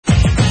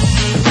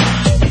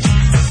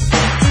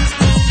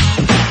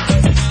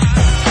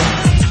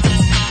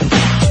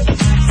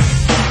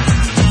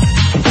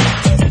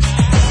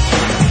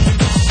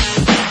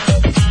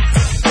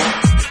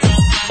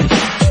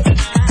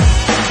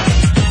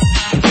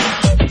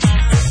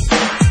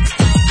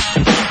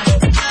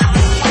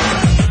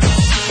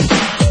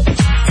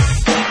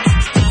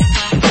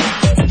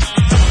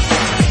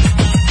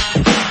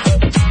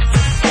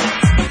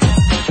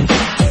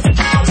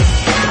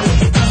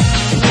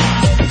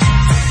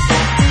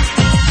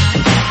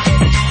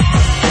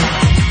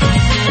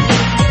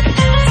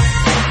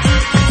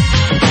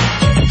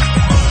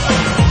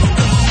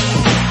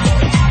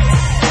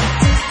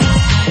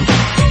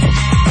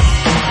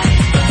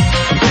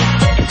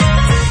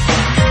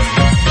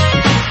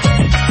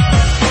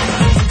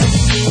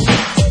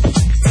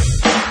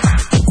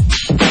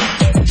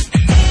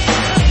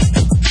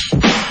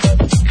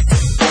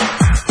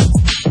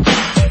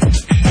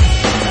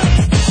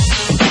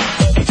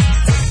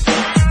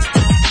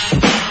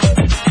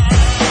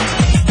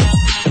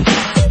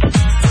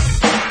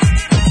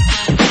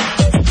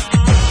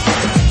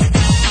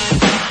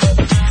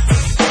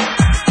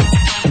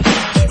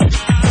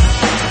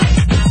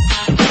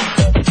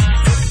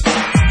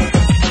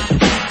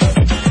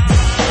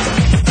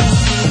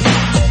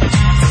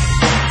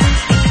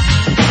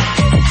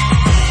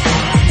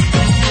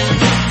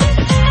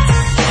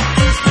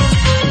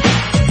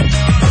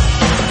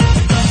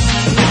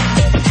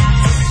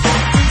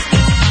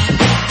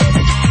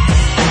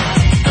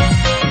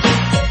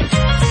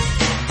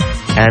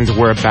And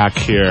we're back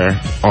here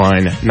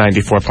on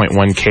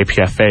 94.1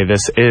 KPFA.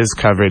 This is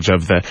coverage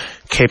of the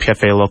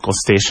KPFA local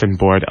station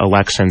board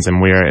elections, and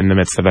we are in the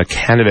midst of a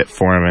candidate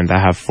forum, and I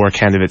have 4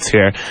 candidates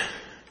here.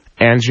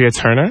 Andrea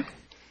Turner.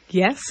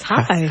 Yes,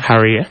 hi. How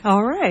are you?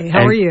 All right.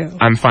 How are you?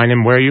 I'm fine.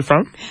 And where are you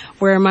from?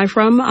 Where am I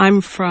from?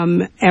 I'm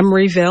from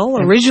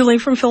Emeryville, originally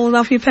from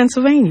Philadelphia,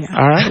 Pennsylvania.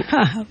 All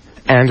right.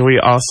 And we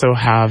also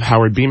have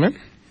Howard Beeman.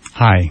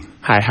 Hi.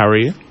 Hi, how are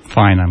you?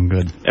 Fine, I'm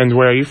good. And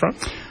where are you from?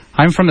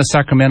 I'm from the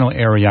Sacramento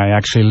area. I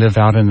actually live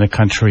out in the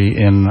country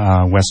in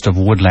west of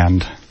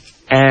Woodland.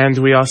 And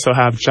we also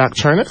have Jack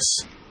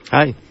Chernus.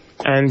 Hi.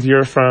 And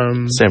you're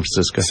from? San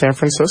Francisco. San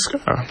Francisco.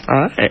 All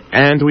right.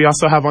 And we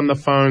also have on the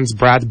phones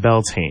Brad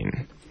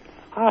Beltane.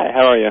 Hi,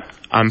 how are you?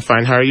 I'm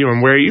fine. How are you?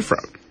 And where are you from?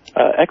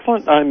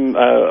 Excellent. I'm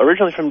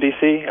originally from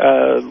D.C.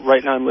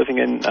 Right now I'm living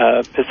in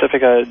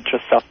Pacifica,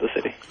 just south of the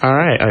city. All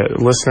right.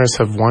 Listeners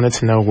have wanted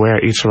to know where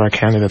each of our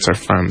candidates are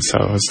from, so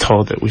I was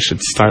told that we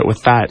should start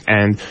with that.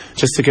 And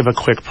just to give a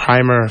quick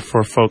primer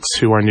for folks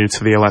who are new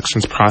to the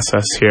elections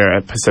process here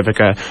at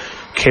Pacifica,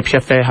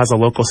 KPFA has a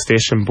local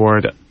station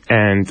board,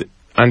 and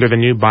under the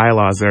new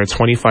bylaws, there are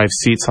 25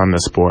 seats on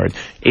this board.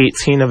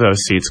 18 of those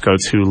seats go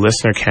to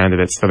listener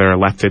candidates that are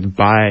elected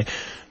by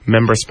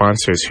member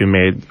sponsors who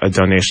made a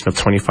donation of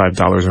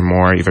 $25 or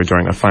more, either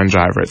during a fund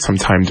drive or at some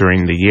time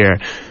during the year.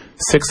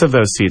 6 of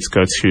those seats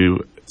go to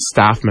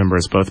staff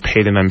members, both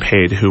paid and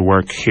unpaid, who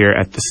work here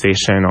at the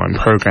station on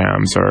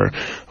programs or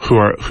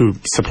who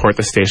support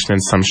the station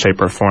in some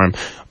shape or form.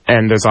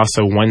 And there's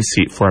also 1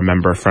 seat for a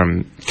member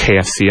from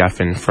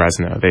KFCF in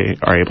Fresno. They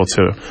are able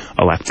to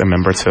elect a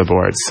member to the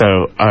board.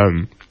 So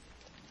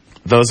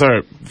those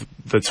are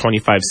the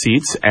 25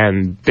 seats,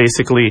 and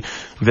basically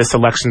this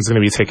election is going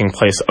to be taking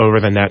place over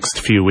the next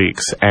few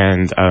weeks,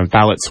 and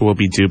ballots will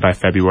be due by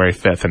February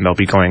 5th, and they'll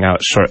be going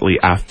out shortly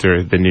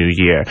after the new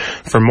year.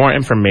 For more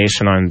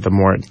information on the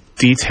more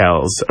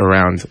details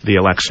around the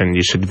election,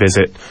 you should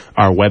visit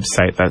our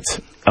website. That's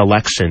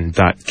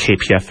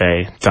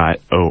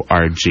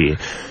election.kpfa.org.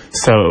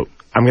 So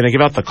I'm going to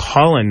give out the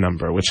call-in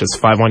number, which is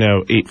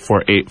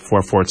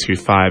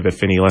 510-848-4425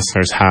 if any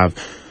listeners have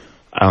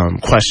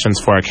questions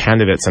for our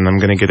candidates, and I'm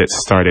going to get it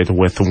started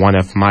with one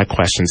of my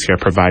questions here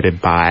provided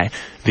by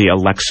the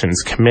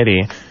Elections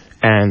Committee.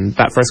 And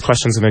that first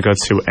question is going to go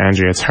to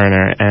Andrea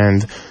Turner,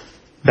 and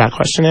that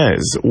question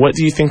is, what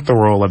do you think the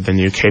role of the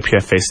new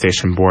KPFA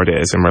station board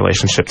is in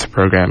relationship to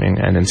programming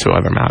and into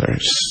other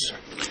matters?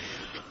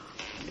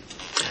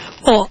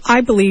 Well,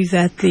 I believe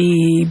that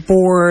the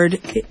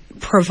board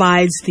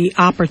provides the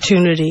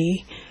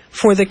opportunity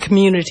for the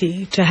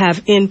community to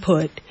have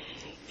input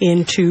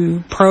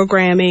into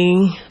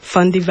programming,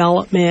 fund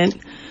development,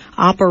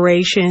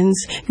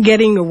 operations,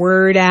 getting the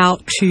word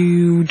out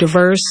to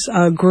diverse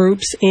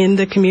groups in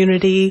the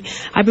community.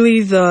 I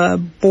believe the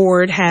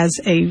board has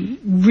a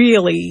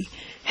really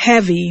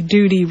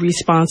heavy-duty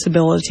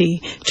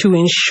responsibility to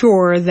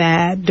ensure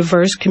that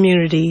diverse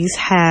communities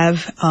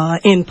have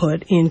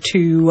input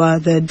into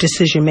the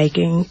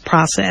decision-making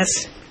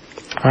process.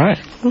 All right.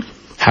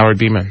 Howard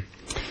Beeman.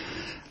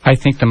 I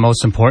think the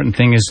most important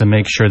thing is to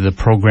make sure the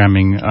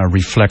programming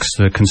reflects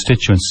the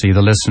constituency,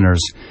 the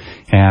listeners,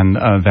 and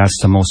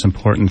that's the most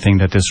important thing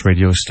that this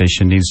radio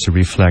station needs to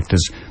reflect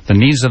is the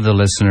needs of the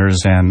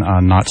listeners and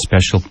not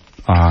special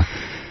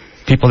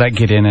people that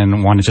get in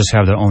and want to just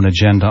have their own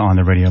agenda on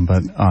the radio,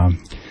 but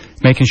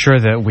making sure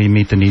that we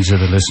meet the needs of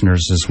the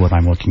listeners is what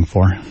I'm looking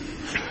for.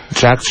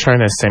 Jack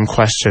Chernus, same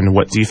question.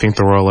 What do you think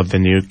the role of the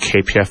new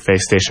KPFA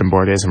station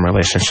board is in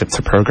relationship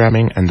to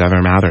programming and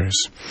other matters?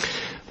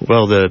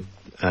 Well, the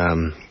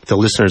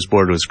Listeners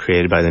Board was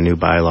created by the new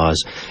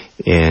bylaws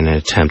in an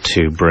attempt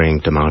to bring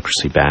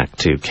democracy back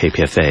to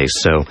KPFA.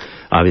 So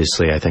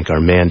obviously I think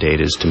our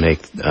mandate is to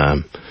make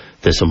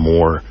this a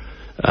more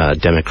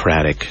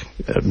democratic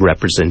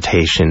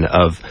representation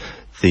of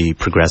the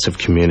progressive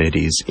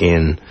communities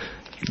in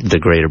the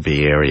greater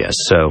Bay Area.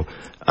 So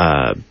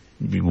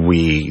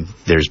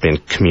there's been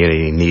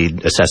community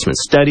need assessment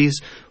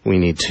studies. We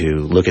need to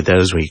look at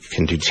those. We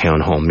can do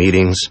town hall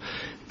meetings.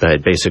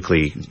 But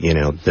basically,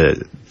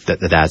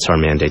 that's our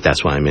mandate.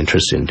 That's why I'm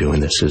interested in doing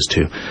this, is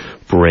to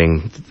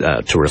bring,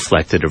 to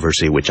reflect the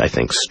diversity, which I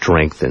think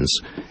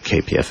strengthens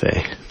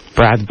KPFA.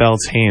 Brad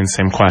Beltane,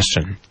 same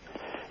question.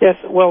 Yes,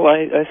 well,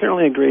 I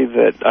certainly agree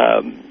that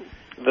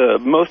the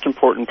most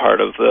important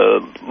part of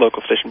the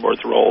local station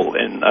board's role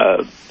is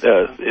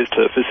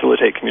to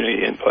facilitate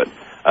community input.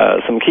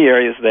 Some key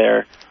areas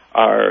there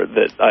are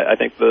that I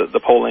think the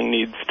polling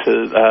needs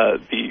to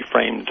be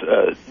framed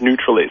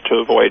neutrally to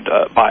avoid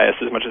bias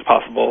as much as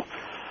possible,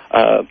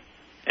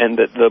 and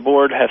that the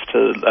board has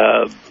to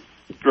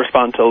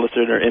respond to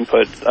listener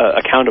input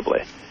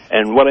accountably.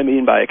 And what I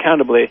mean by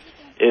accountably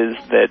is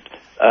that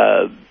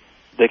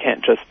they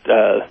can't just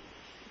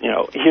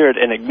hear it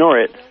and ignore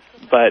it,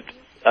 but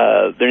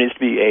there needs to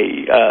be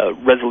a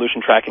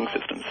resolution tracking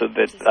system so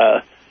that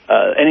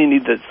any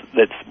need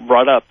that's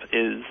brought up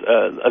is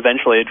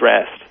eventually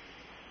addressed.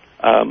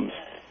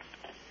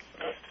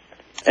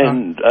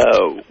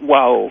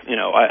 While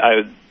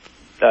I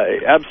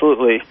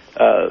absolutely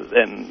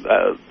am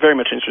very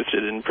much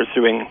interested in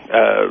pursuing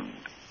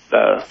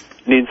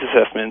needs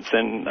assessments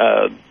and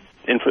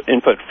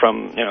input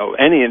from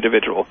any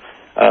individual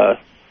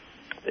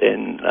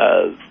in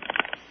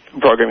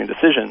programming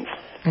decisions.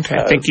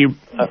 Okay, thank you,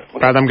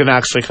 Brad. I'm going to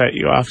actually cut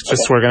you off.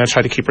 We're going to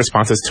try to keep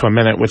responses to a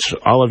minute, which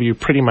all of you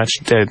pretty much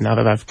did now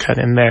that I've cut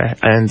in there.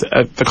 And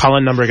the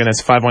call-in number again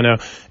is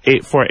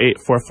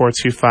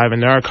 510-848-4425.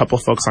 And there are a couple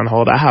folks on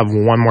hold. I have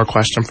one more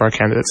question for our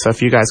candidates, so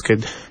if you guys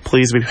could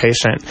please be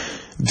patient.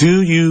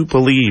 Do you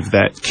believe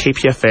that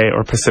KPFA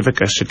or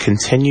Pacifica should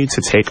continue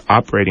to take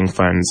operating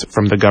funds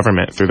from the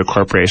government through the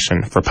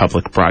Corporation for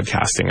Public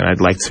Broadcasting? And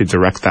I'd like to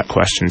direct that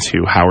question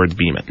to Howard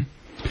Beeman.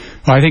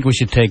 Well, I think we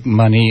should take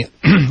money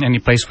any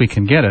place we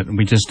can get it.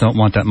 We just don't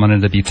want that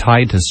money to be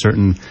tied to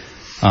certain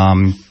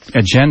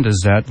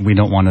agendas that we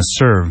don't want to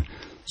serve.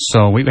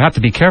 So we have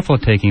to be careful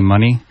of taking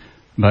money,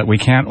 but we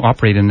can't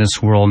operate in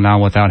this world now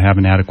without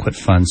having adequate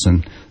funds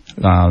and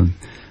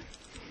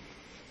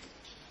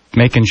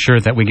making sure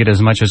that we get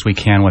as much as we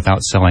can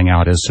without selling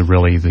out is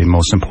really the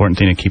most important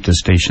thing to keep the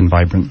station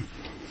vibrant.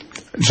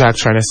 Jack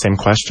Charnas, same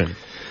question.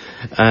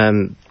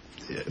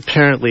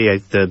 Apparently,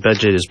 the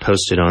budget is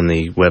posted on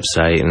the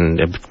website, and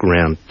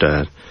around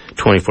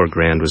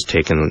 $24,000 was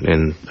taken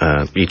in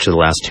each of the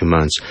last 2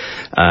 months,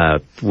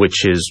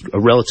 which is a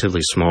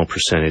relatively small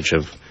percentage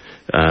of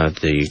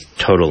the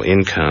total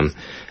income.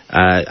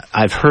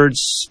 I've heard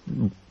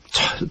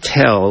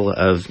tell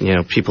of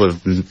people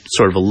have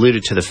sort of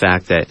alluded to the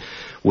fact that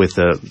with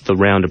the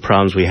round of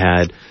problems we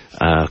had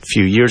a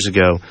few years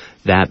ago,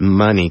 that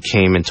money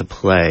came into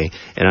play,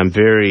 and I'm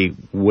very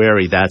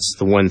wary that's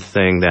the one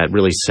thing that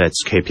really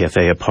sets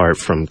KPFA apart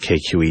from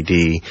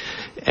KQED,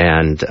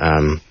 and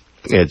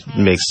it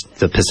makes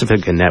the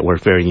Pacifica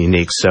network very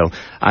unique. So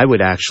I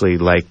would actually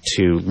like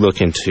to look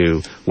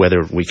into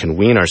whether we can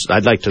wean ourselves.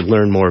 I'd like to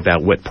learn more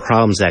about what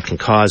problems that can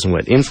cause and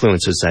what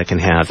influences that can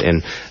have,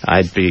 and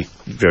I'd be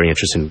very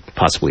interested in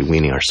possibly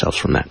weaning ourselves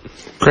from that.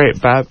 Great.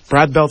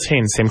 Brad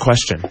Beltane, same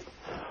question.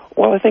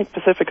 Well, I think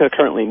Pacifica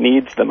currently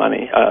needs the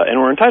money, and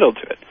we're entitled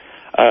to it.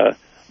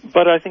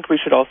 But I think we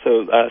should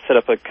also set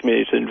up a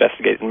committee to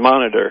investigate and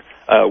monitor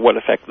what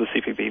effect the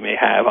CPB may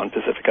have on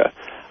Pacifica.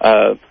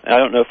 I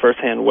don't know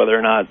firsthand whether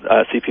or not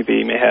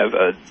CPB may have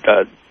a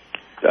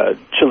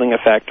chilling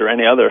effect or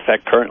any other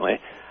effect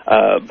currently,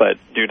 but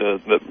due to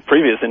the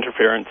previous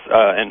interference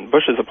and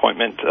Bush's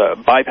appointment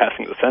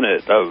bypassing the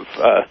Senate of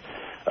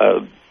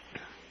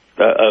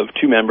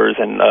 2 members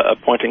and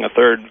appointing a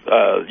third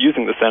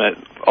using the Senate,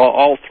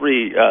 all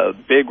 3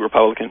 big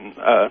Republican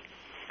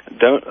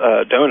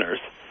donors,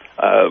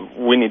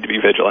 we need to be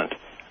vigilant.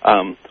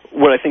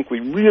 What I think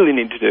we really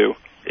need to do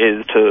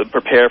is to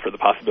prepare for the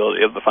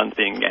possibility of the funds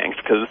being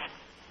yanked, because,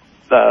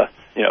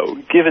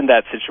 given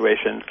that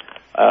situation,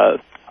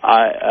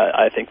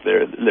 I think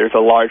there's a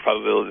large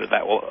probability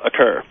that will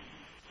occur.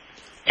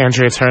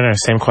 Andrea Turner,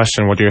 same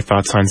question. What are your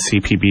thoughts on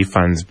CPB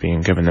funds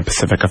being given the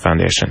Pacifica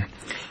Foundation?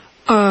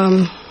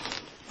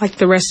 Like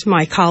the rest of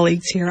my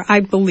colleagues here, I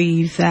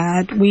believe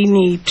that we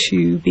need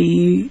to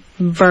be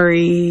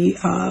very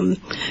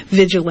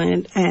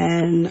vigilant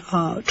and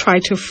try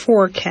to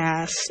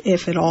forecast,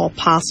 if at all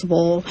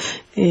possible,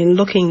 in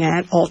looking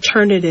at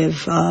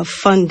alternative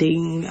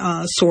funding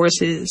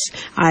sources.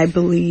 I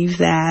believe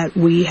that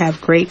we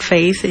have great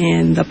faith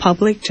in the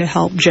public to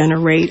help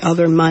generate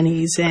other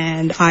monies,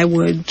 and I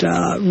would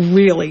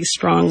really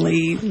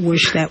strongly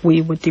wish that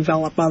we would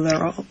develop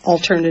other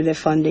alternative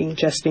funding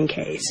just in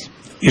case.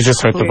 You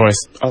just heard the voice.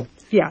 Oh.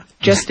 Yeah,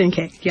 just in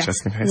case. Yeah.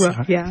 Just in case.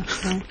 Well, yeah.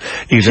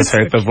 You just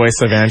heard the voice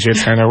of Andrea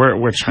Turner.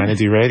 We're trying to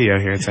do radio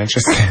here. It's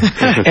interesting.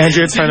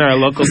 Andrea Turner, a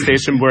local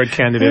station board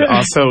candidate,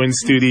 also in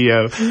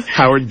studio.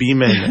 Howard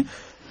Beeman.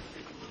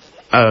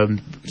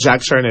 Jack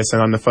Charnas,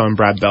 and on the phone,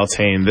 Brad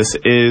Beltane. This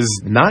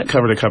is not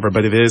cover to cover,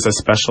 but it is a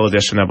special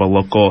edition of a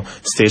local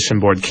station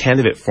board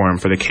candidate forum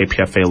for the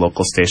KPFA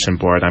local station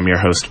board. I'm your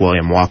host,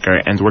 William Walker,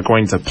 and we're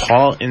going to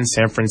Paul in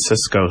San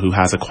Francisco, who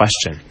has a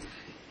question.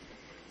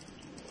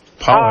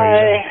 Paul,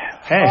 hi.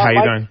 Hey, how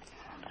you doing?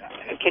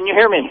 Can you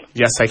hear me?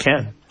 Yes, I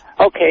can.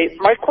 Okay,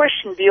 my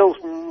question deals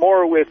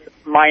more with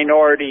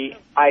minority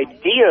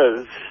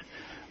ideas,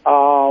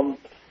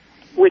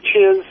 which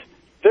is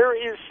there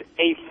is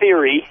a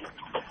theory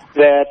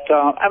that,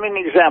 an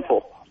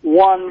example,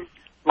 one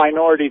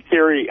minority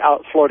theory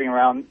out floating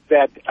around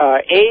that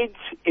AIDS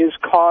is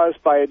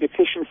caused by a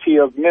deficiency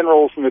of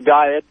minerals in the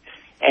diet,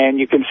 and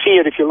you can see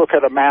it if you look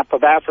at a map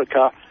of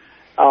Africa.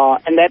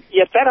 And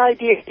yet that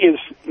idea is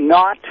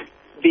not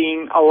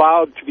being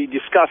allowed to be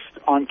discussed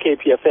on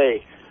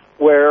KPFA,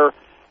 where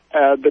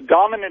the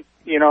dominant,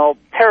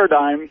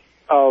 paradigm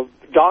of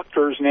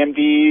doctors and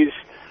MDs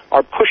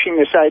are pushing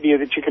this idea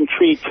that you can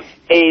treat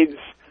AIDS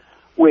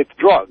with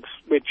drugs,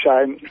 which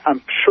I'm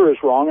sure is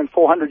wrong. And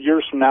 400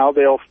 years from now,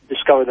 they'll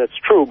discover that's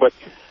true. But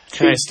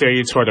can I steer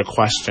you toward a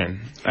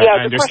question? Yeah,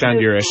 I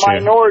understand your issue.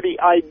 Minority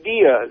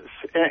ideas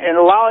and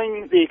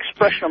allowing the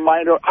expression of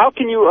minority. How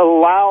can you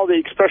allow the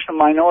expression of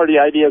minority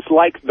ideas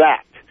like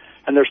that?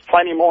 And there's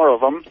plenty more of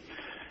them.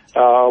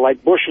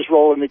 like Bush's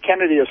role in the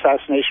Kennedy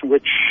assassination,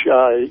 which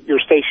your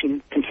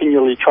station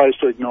continually tries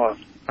to ignore.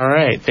 All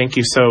right, thank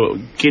you. So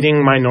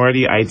getting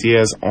minority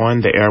ideas on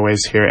the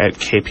airwaves here at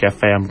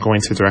KPFA, I'm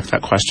going to direct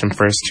that question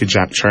first to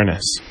Jack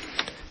Chernus.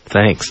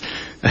 Thanks.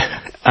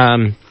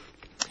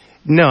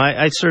 No,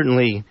 I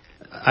certainly,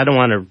 I don't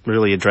want to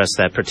really address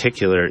that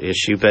particular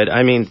issue, but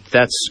I mean,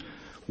 that's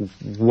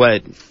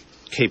what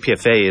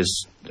KPFA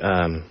is,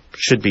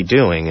 should be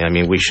doing. I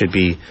mean, we should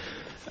be,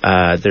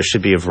 there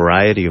should be a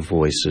variety of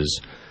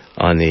voices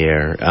on the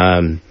air.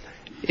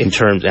 In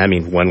terms, I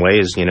mean, one way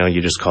is,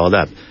 you just called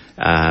up.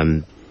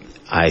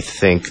 I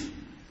think,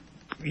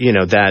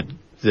 that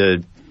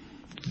the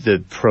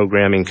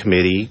programming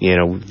committee,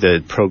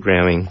 the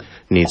programming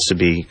needs to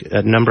be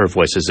a number of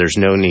voices. There's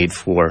no need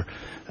for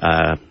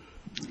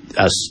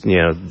us,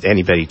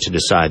 anybody to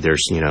decide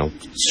there's,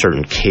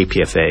 certain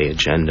KPFA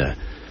agenda.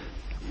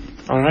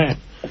 All right.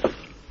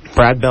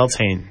 Brad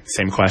Beltane,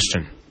 same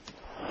question.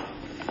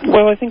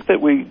 Well, I think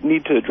that we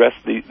need to address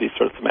these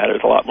sorts of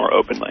matters a lot more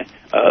openly.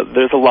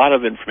 There's a lot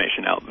of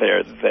information out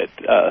there that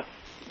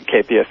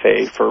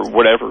KPFA, for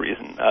whatever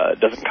reason,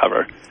 doesn't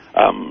cover.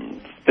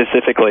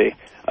 Specifically,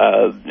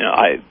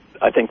 I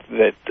think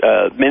that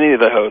many of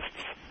the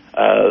hosts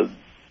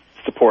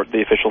support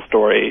the official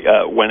story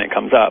when it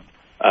comes up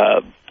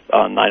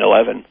on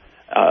 9/11,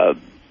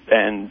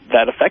 and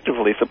that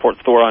effectively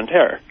supports the war on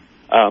terror.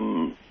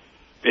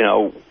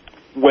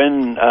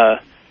 When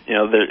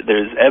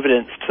there's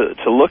evidence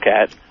to look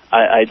at,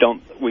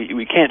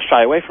 we can't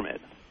shy away from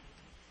it.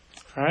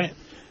 All right.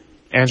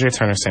 Andrea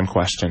Turner, same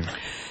question.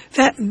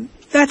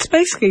 That's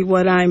basically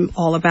what I'm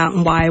all about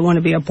and why I want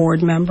to be a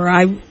board member.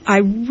 I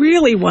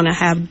really want to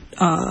have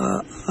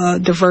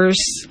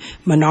diverse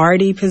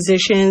minority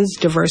positions,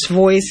 diverse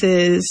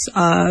voices,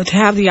 to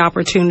have the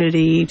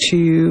opportunity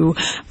to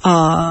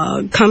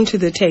come to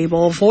the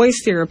table,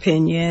 voice their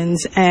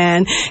opinions,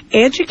 and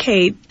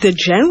educate the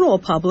general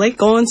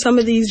public on some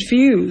of these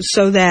views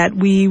so that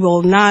we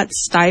will not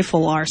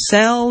stifle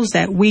ourselves,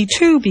 that we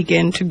too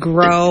begin to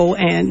grow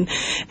and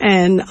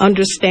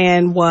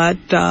understand what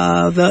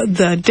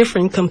the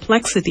different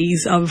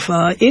complexities of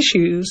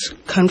issues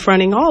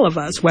confronting all of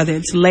us, whether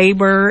it's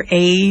labor,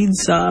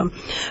 AIDS,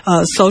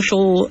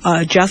 social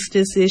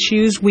justice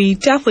issues. We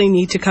definitely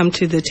need to come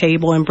to the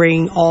table and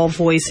bring all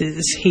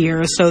voices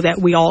here so that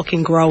we all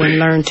can grow and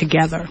learn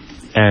together.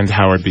 And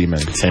Howard Beeman,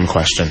 same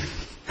question.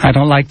 I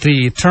don't like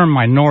the term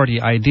minority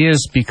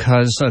ideas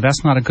because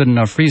that's not a good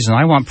enough reason.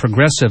 I want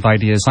progressive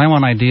ideas. I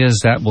want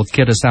ideas that will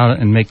get us out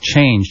and make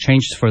change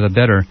for the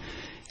better.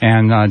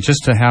 And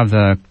just to have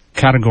the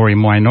category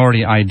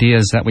minority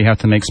ideas that we have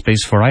to make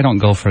space for, I don't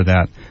go for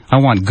that. I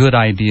want good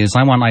ideas.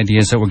 I want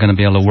ideas that we're going to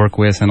be able to work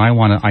with, and I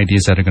want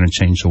ideas that are going to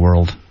change the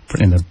world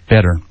in the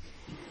better.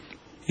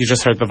 You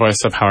just heard the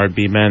voice of Howard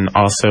Beeman,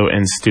 also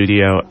in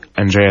studio,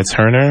 Andrea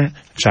Turner,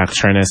 Jack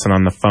Chernus, and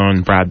on the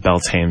phone, Brad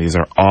Beltane. These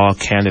are all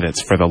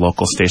candidates for the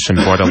local station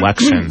board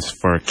elections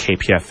for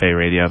KPFA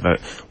Radio that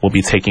will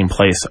be taking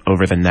place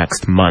over the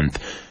next month.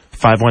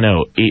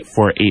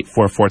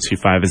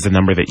 510-848-4425 is the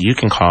number that you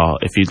can call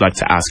if you'd like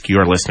to ask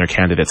your listener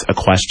candidates a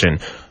question.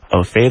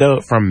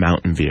 Ofedo from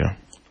Mountain View.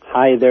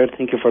 Hi there.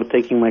 Thank you for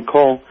taking my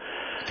call.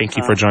 Thank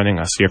you for joining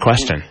us. Your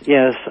question.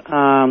 Yes.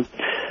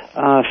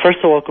 First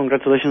of all,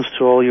 congratulations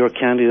to all your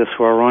candidates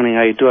who are running.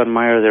 I do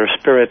admire their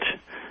spirit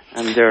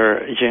and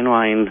their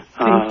genuine...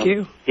 Thank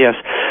you. Yes.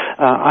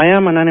 I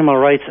am an animal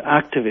rights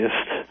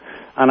activist,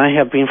 and I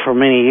have been for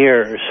many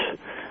years.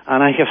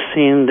 And I have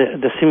seen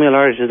the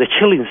similarities, the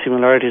chilling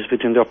similarities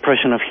between the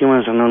oppression of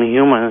humans and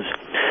non-humans.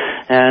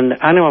 And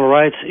animal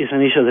rights is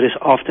an issue that is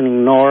often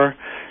ignored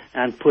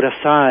and put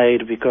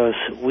aside because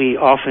we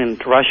often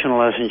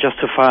rationalize and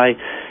justify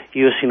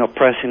using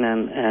oppressing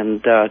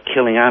and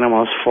killing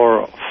animals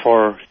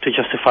to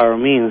justify our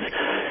means.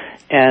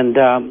 And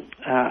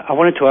I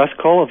wanted to ask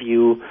all of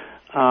you,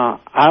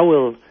 I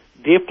will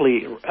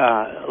deeply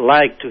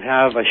like to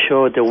have a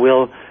show that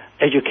will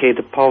educate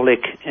the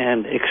public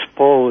and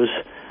expose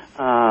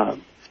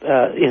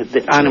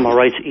the animal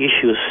rights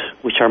issues,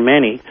 which are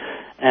many,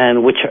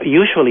 and which are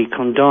usually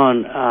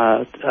condoned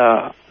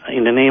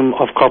in the name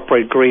of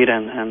corporate greed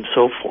and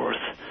so forth.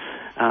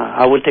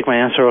 I will take my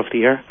answer off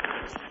the air.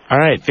 All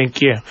right,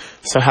 thank you.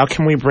 So how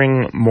can we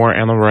bring more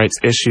animal rights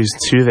issues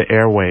to the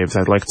airwaves?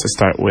 I'd like to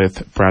start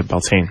with Brad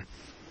Beltane.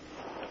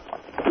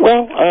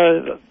 Well,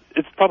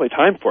 it's probably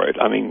time for it.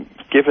 I mean,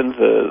 given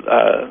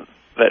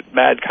that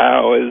mad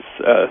cow is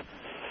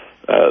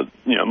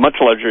much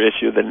larger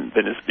issue than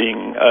is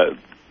being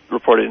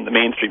reported in the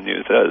mainstream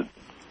news.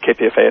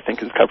 KPFA, I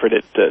think, has covered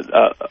it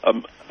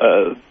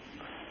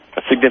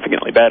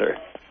significantly better.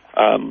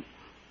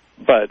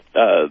 But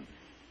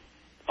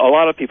a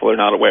lot of people are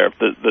not aware of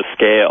the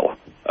scale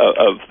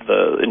of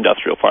the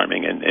industrial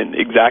farming and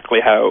exactly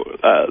how,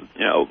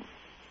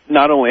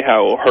 not only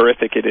how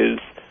horrific it is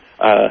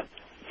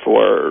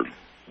for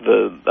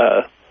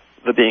the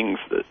beings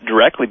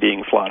directly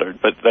being slaughtered,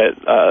 but that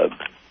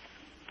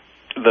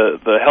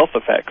the health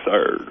effects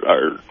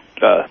are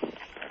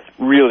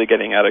really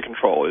getting out of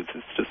control. It's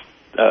just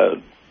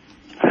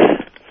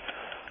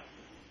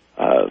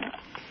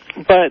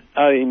But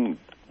I mean,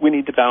 we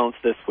need to balance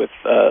this with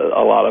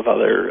a lot of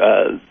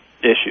other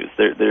issues.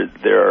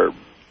 There are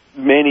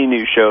many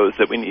new shows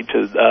that we need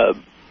to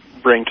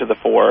bring to the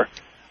fore,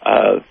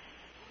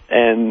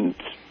 and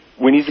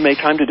we need to make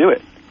time to do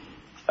it.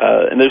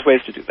 And there's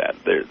ways to do that.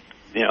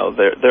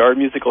 There are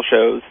musical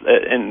shows,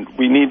 and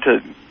we need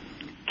to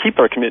keep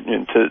our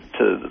commitment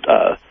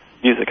to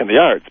music and the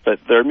arts. But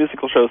there are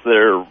musical shows that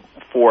are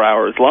 4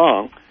 hours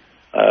long.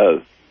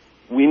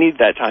 We need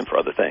that time for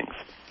other things.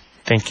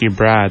 Thank you,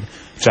 Brad.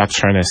 Jack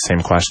Chernus, same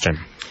question.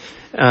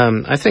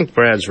 I think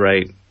Brad's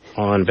right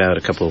on about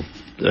a couple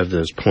of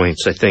those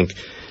points. I think,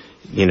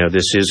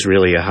 this is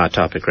really a hot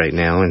topic right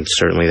now, and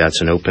certainly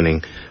that's an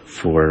opening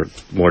for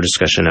more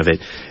discussion of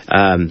it.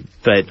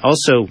 But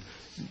also,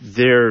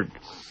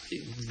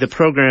 the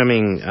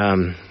programming,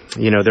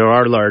 there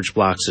are large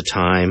blocks of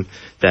time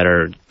that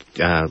are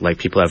like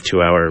people have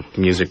 2-hour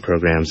music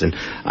programs, and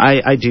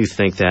I do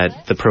think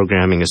that the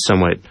programming is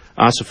somewhat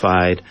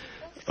ossified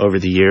over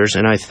the years,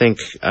 and I think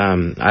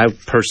I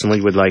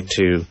personally would like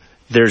to.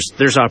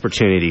 There's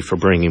opportunity for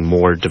bringing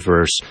more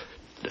diverse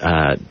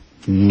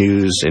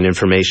news and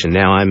information.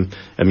 Now I'm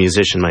a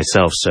musician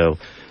myself, so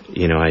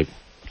I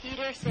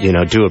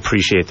do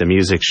appreciate the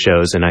music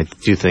shows, and I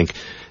do think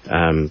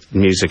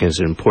music is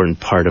an important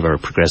part of our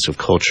progressive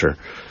culture.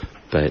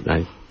 But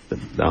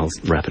I'll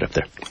wrap it up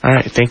there. All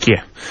right, thank you.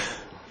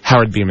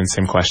 Howard Beeman,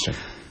 same question.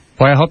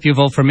 Well, I hope you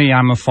vote for me.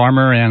 I'm a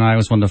farmer, and I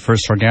was one of the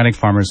first organic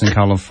farmers in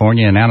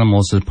California, and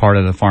animals is part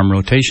of the farm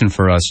rotation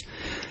for us.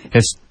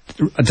 It's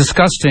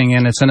disgusting,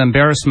 and it's an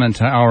embarrassment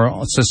to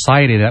our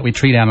society that we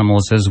treat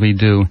animals as we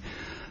do.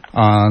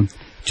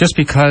 Just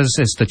because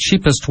it's the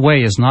cheapest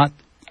way is not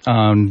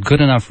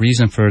good enough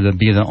reason for it to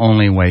be the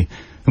only way.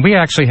 We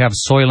actually have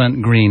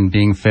Soylent Green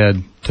being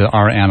fed to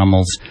our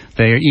animals.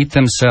 They eat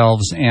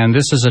themselves, and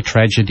this is a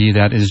tragedy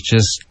that is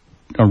just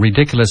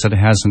ridiculous that it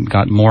hasn't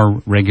got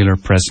more regular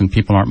press and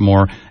people aren't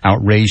more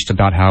outraged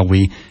about how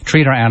we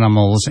treat our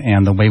animals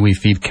and the way we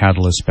feed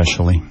cattle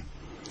especially.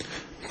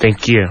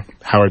 Thank you,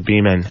 Howard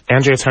Beeman.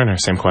 Andrea Turner,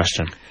 same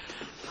question.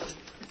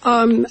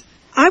 I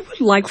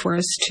would like for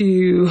us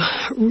to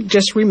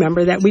just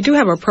remember that we do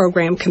have a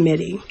program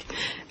committee.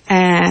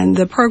 And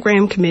the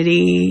program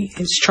committee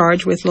is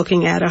charged with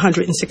looking at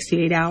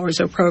 168 hours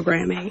of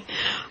programming.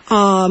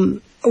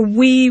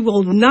 We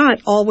will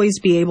not always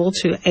be able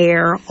to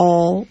air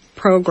all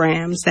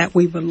programs that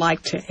we would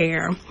like to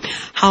air.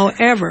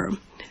 However,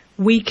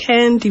 we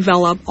can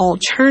develop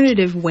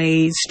alternative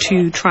ways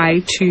to try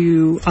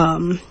to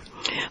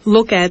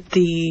look at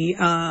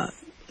the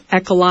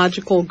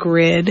ecological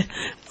grid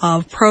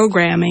of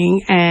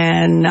programming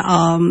and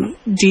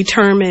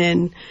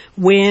determine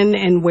when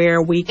and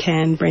where we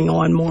can bring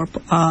on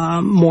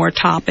more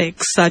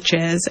topics such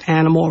as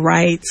animal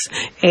rights,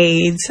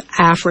 AIDS,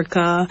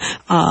 Africa,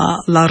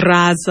 La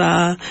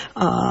Raza,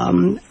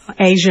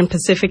 Asian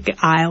Pacific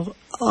Isle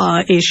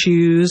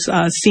issues,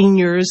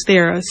 seniors.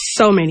 There are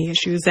so many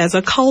issues. As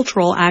a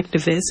cultural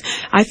activist,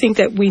 I think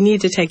that we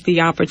need to take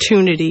the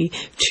opportunity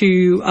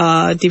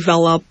to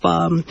develop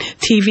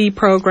TV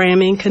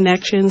programming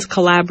connections,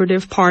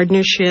 collaborative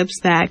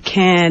partnerships that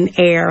can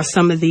air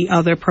some of the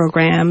other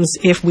programs.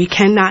 If we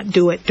cannot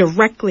do it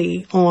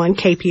directly on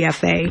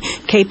KPFA,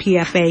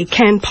 KPFA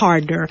can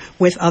partner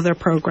with other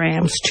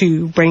programs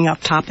to bring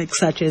up topics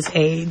such as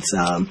AIDS,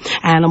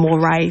 animal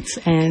rights,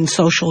 and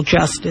social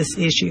justice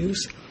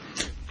issues.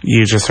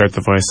 You just heard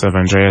the voice of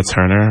Andrea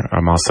Turner.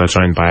 I'm also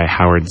joined by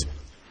Howard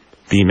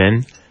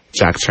Beeman,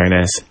 Jack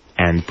Chernus,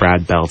 and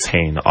Brad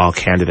Beltane, all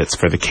candidates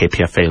for the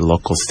KPFA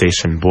Local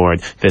Station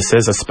Board. This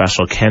is a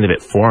special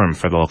candidate forum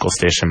for the Local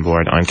Station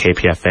Board on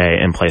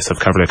KPFA in place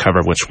of Cover to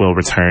Cover, which will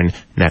return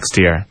next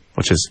year,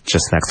 which is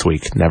just next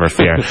week. Never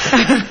fear.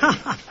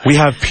 We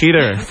have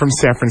Peter from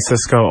San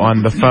Francisco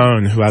on the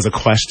phone who has a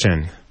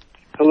question.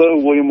 Hello,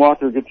 William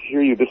Walker. Good to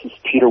hear you. This is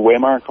Peter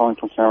Waymire calling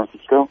from San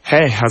Francisco.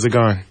 Hey, how's it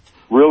going?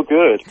 Real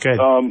good. Good.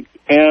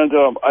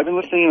 I've been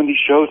listening on these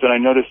shows, and I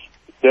noticed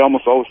they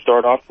almost always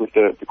start off with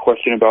the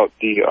question about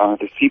the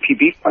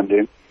CPB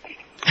funding,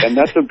 and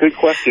that's a good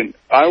question.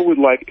 I would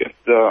like if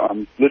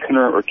the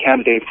listener or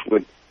candidates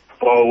would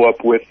follow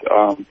up with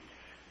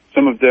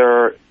some of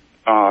their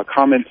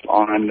comments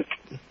on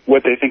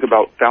what they think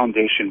about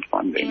foundation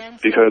funding,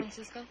 because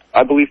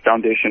I believe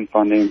foundation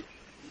funding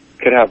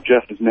could have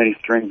just as many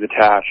strings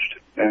attached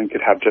and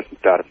could have just as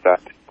bad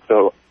effect.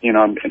 So,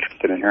 I'm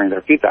interested in hearing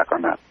their feedback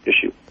on that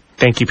issue.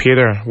 Thank you,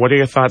 Peter. What are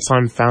your thoughts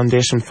on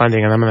foundation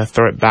funding? And I'm going to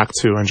throw it back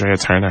to Andrea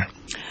Turner.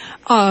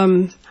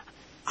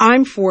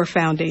 I'm for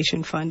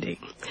foundation funding,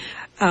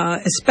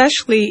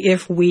 especially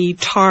if we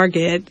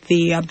target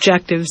the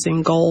objectives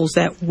and goals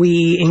that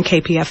we in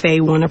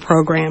KPFA want to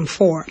program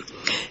for.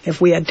 If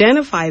we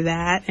identify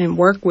that and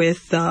work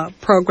with the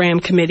program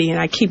committee, and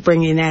I keep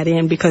bringing that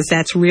in because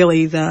that's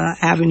really the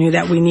avenue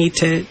that we need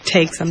to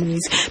take some of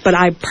these. But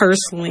I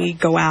personally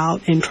go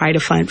out and try to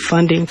find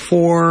funding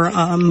for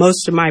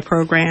most of my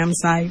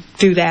programs. I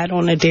do that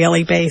on a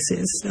daily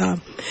basis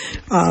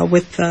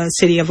with the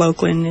City of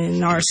Oakland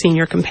and our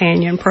Senior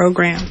Companion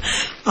program.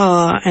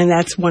 And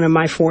that's one of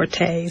my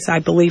fortes. I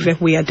believe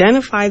if we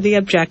identify the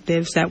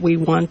objectives that we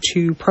want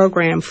to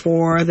program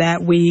for,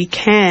 that we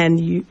can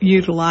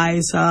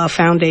utilize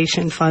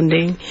foundation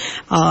funding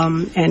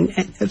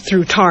and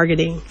through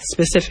targeting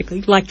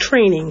specifically, like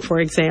training, for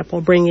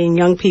example, bringing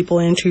young people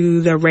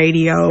into the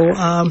radio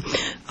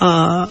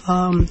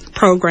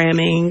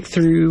programming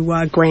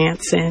through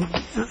grants. And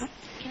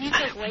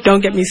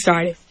don't get me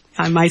started.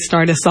 I might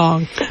start a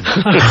song.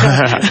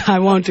 I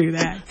won't do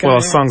that.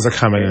 Well, songs are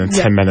coming in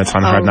 10 minutes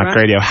on Hard Knock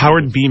Radio.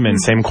 Howard Beeman,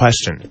 same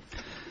question.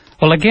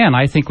 Well, again,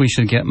 I think we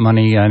should get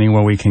money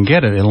anywhere we can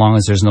get it, as long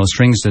as there's no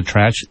strings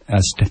attached,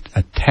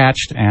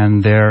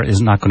 and there is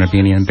not going to be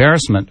any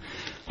embarrassment.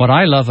 What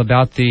I love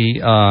about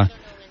the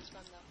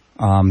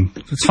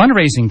it's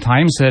fundraising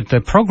times that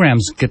the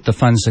programs get the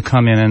funds to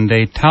come in, and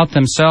they tout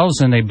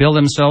themselves and they build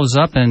themselves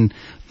up, and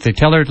they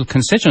tell their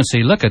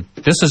constituency, look,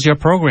 this is your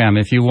program.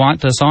 If you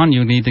want this on,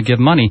 you need to give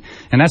money.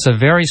 And that's a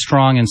very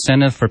strong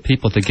incentive for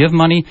people to give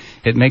money.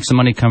 It makes the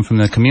money come from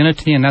the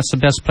community, and that's the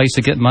best place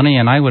to get money.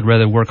 And I would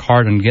rather work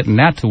hard on getting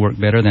that to work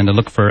better than to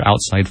look for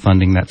outside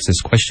funding that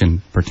this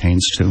question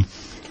pertains to.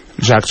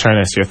 Jack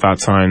Chernis, your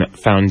thoughts on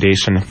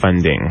foundation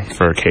funding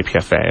for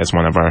KPFA as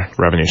one of our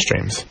revenue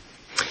streams?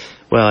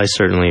 Well, I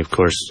certainly, of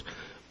course,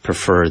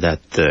 prefer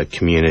that the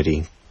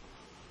community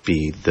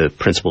be the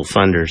principal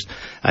funders.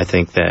 I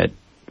think that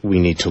we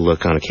need to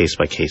look on a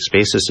case-by-case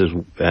basis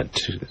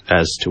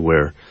as to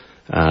where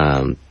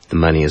the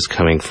money is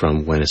coming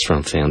from when it's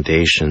from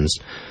foundations.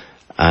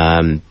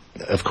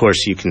 Of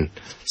course, you can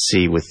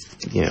see with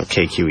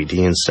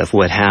KQED and stuff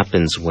what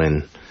happens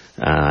when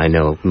I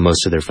know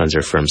most of their funds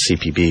are from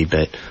CPB,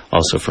 but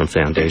also from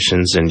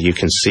foundations, and you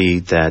can see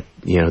that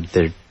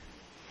there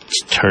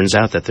turns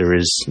out that there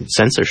is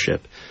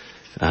censorship.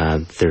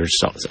 There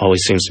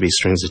always seems to be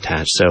strings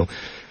attached. So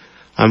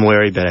I'm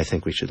wary, but I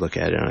think we should look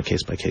at it on a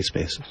case-by-case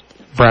basis.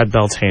 Brad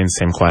Beltane,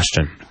 same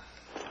question.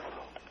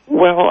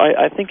 Well,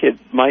 I think it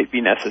might be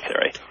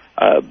necessary,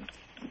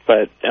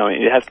 but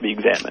it has to be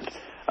examined.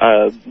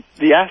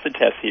 The acid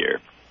test here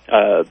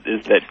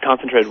is that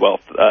concentrated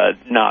wealth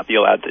not be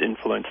allowed to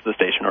influence the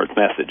station or its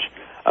message.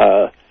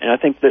 And I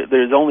think that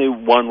there's only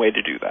one way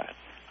to do that,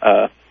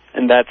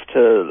 and that's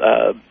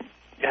to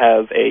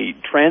have a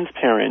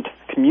transparent,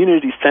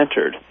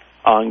 community-centered,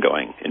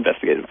 ongoing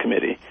investigative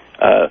committee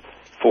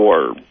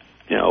for,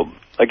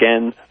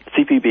 again,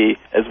 CPB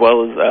as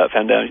well as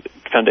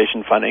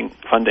foundation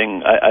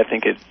funding. I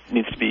think it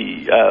needs to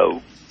be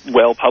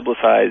well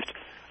publicized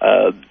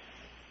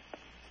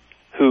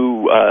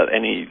who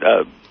any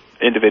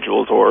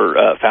individuals or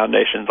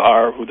foundations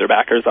are, who their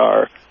backers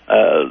are.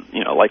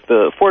 Like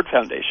the Ford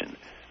Foundation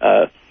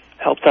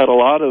helps out a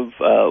lot of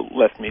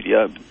left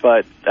media,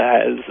 but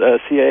has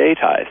CIA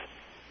ties.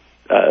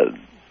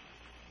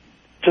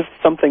 Just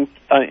something.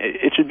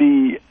 It should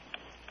be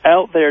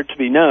out there to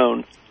be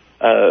known,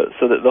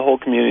 so that the whole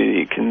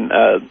community can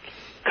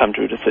come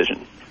to a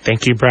decision.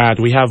 Thank you, Brad.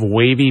 We have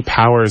Wavy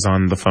Powers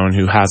on the phone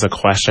who has a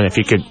question. If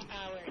you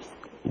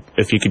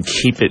could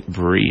keep it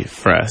brief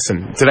for us.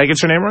 And did I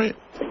get your name right?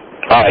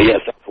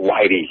 Yes,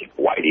 Whitey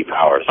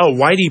Powers. Oh,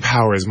 Whitey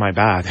Powers, my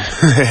bad.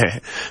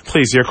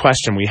 Please, your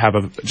question. We have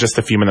just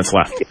a few minutes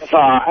left. Yes,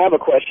 I have a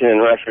question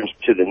in reference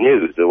to the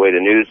news, the way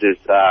the news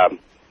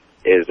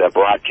is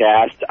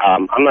broadcast.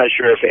 I'm not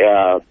sure if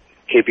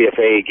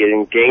KPFA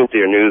gains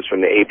their news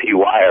from the AP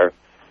Wire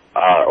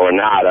or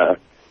not.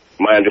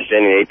 My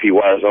understanding, the AP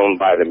Wire is owned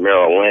by the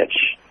Merrill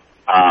Lynch.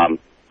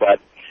 But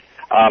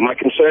my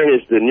concern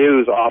is the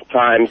news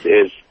oftentimes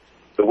is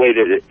the way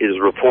that it is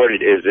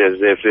reported is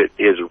as if it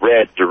is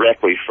read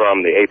directly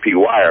from the AP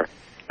Wire.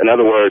 In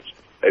other words,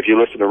 if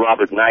you listen to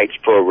Robert Knight's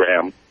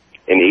program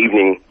in the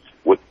evening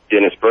with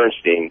Dennis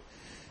Bernstein,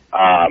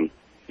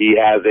 he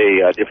has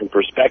a different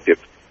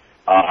perspective.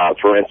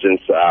 For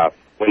instance,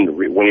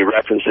 when he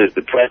references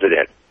the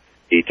president,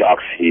 he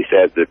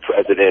says the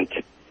president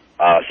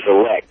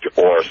select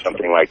or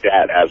something like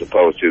that, as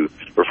opposed to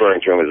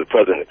referring to him as the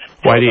president.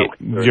 Whitey,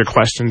 your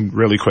question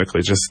really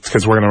quickly, just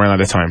because we're going to run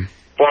out of time.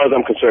 As far as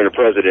I'm concerned, the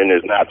president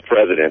is not the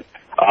president.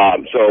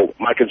 So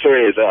my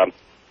concern is,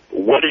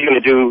 what are you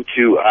going to do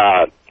to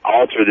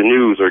alter the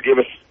news or give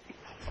us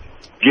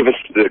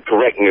the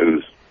correct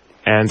news?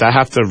 And I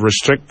have to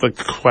restrict the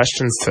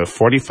questions to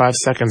 45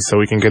 seconds so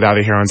we can get out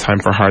of here on time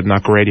for Hard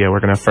Knock Radio.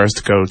 We're going to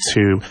first go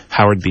to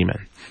Howard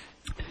Beeman.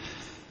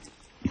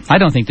 I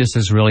don't think this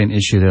is really an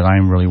issue that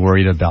I'm really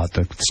worried about.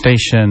 The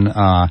station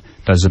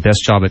does the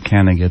best job it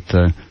can to get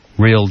the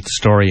real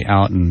story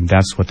out, and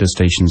that's what this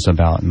station's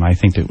about. And I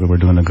think that we're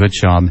doing a good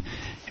job,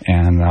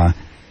 and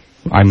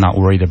I'm not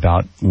worrying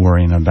about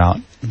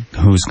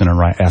who's going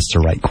to ask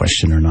the right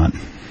question or not.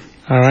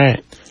 All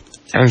right.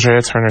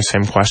 Andrea Turner,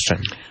 same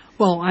question.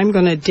 Well, I'm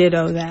going to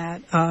ditto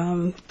that.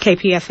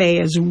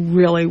 KPFA is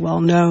really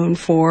well known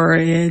for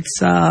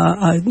its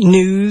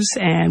news,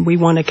 and we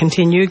want to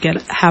continue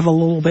to have a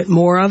little bit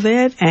more of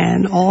it,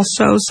 and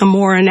also some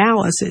more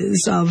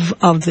analysis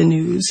of the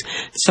news.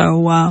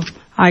 So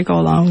I go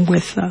along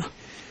with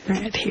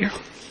Brad here.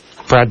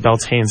 Brad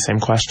Beltane, same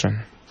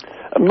question.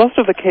 Most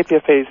of the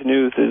KPFA's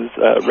news is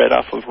read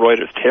off of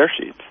Reuters tear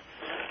sheets.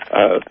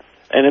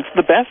 And it's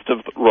the best of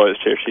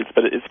Reuters tear sheets,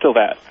 but it's still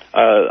that.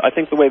 I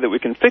think the way that we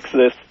can fix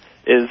this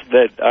is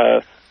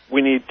that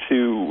we need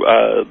to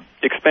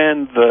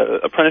expand the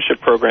apprenticeship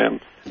program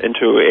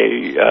into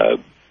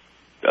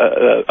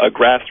a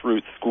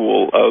grassroots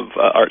school of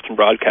arts and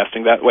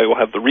broadcasting. That way we'll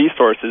have the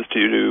resources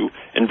to do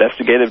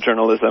investigative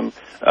journalism.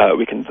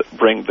 We can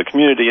bring the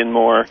community in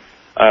more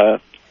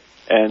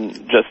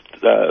and just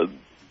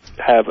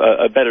have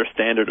a better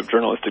standard of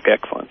journalistic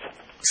excellence.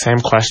 Same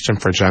question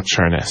for Jeff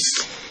Chernis.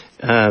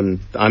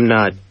 I'm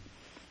not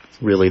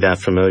really that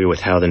familiar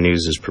with how the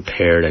news is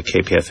prepared at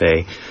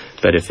KPFA,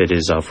 but if it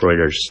is off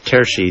Reuters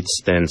tear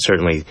sheets, then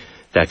certainly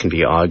that can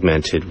be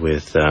augmented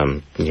with,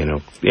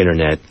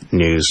 internet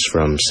news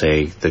from,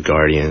 say, The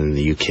Guardian,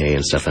 the UK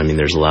and stuff. I mean,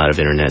 there's a lot of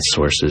internet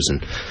sources,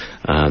 and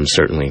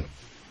certainly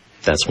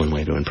that's one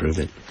way to improve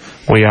it.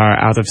 We are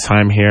out of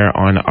time here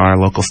on our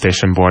local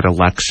station board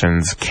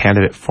elections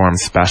candidate forum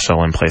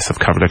special in place of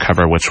Cover to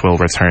Cover, which will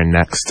return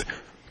next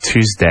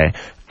Tuesday.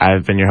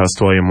 I've been your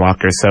host, William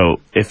Walker. So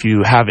if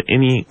you have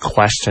any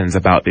questions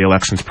about the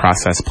elections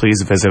process,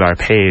 please visit our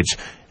page,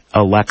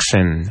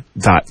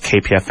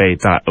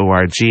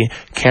 election.kpfa.org.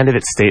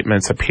 Candidate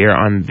statements appear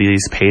on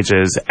these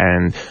pages,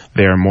 and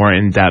they're more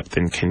in-depth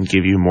and can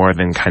give you more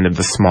than kind of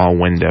the small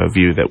window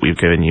view that we've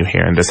given you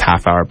here in this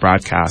half-hour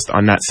broadcast.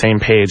 On that same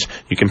page,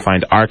 you can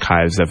find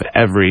archives of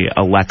every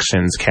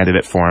elections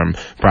candidate forum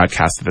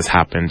broadcast that has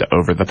happened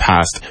over the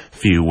past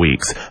few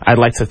weeks. I'd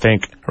like to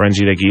thank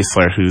Ranjita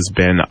Giesler, who's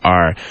been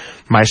our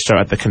maestro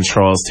at the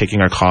controls,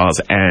 taking our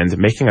calls and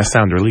making us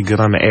sound really good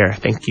on the air.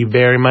 Thank you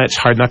very much.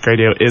 Hard Knock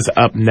Radio is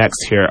up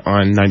next here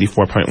on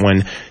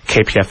 94.1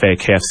 KPFA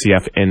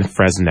KFCF in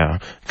Fresno.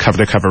 Cover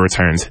to Cover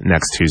returns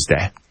next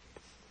Tuesday.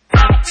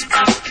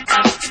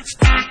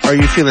 Are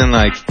you feeling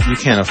like you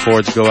can't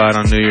afford to go out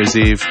on New Year's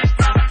Eve?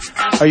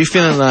 Are you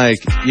feeling like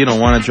you don't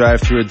want to drive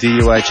through a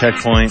DUI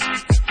checkpoint?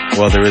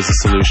 Well, there is a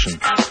solution.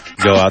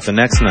 Go out the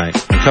next night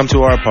and come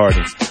to our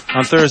party.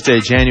 On Thursday,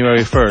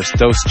 January 1st,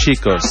 Dos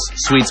Chicos,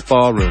 Sweets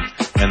Ballroom,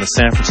 and the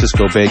San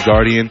Francisco Bay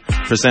Guardian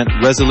present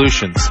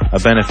Resolutions, a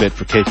benefit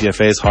for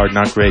KPFA's Hard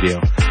Knock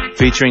Radio.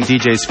 Featuring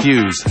DJs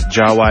Fuse,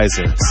 Ja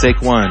Weiser,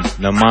 Sake One,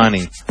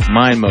 Namani,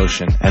 Mind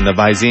Motion, and the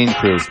Visine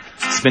crew,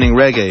 spinning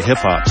reggae,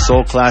 hip-hop,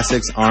 soul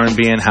classics,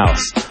 R&B, and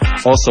house.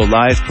 Also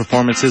live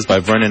performances by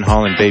Vernon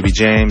Hall and Baby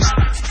James,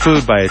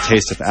 food by A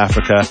Taste of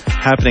Africa,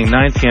 happening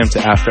 9 p.m.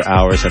 to after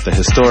hours at the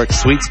historic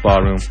Sweets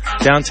Ballroom,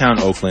 downtown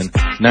Oakland,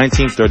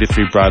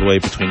 1933 Broadway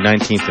between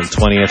 19th and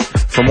 20th.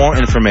 For more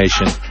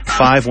information,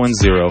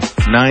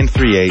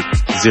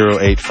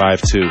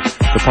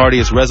 510-938-0852. The party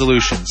is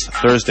Resolutions,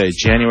 Thursday,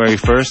 January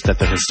 1st at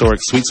the historic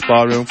Sweets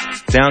Ballroom,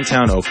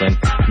 downtown Oakland,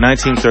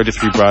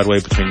 1933 Broadway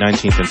between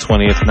 19th and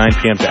 20th, 9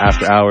 p.m. to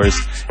after hours.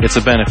 It's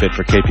a benefit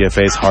for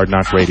KPFA's Hard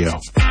Knock Radio.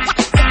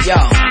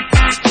 Yo.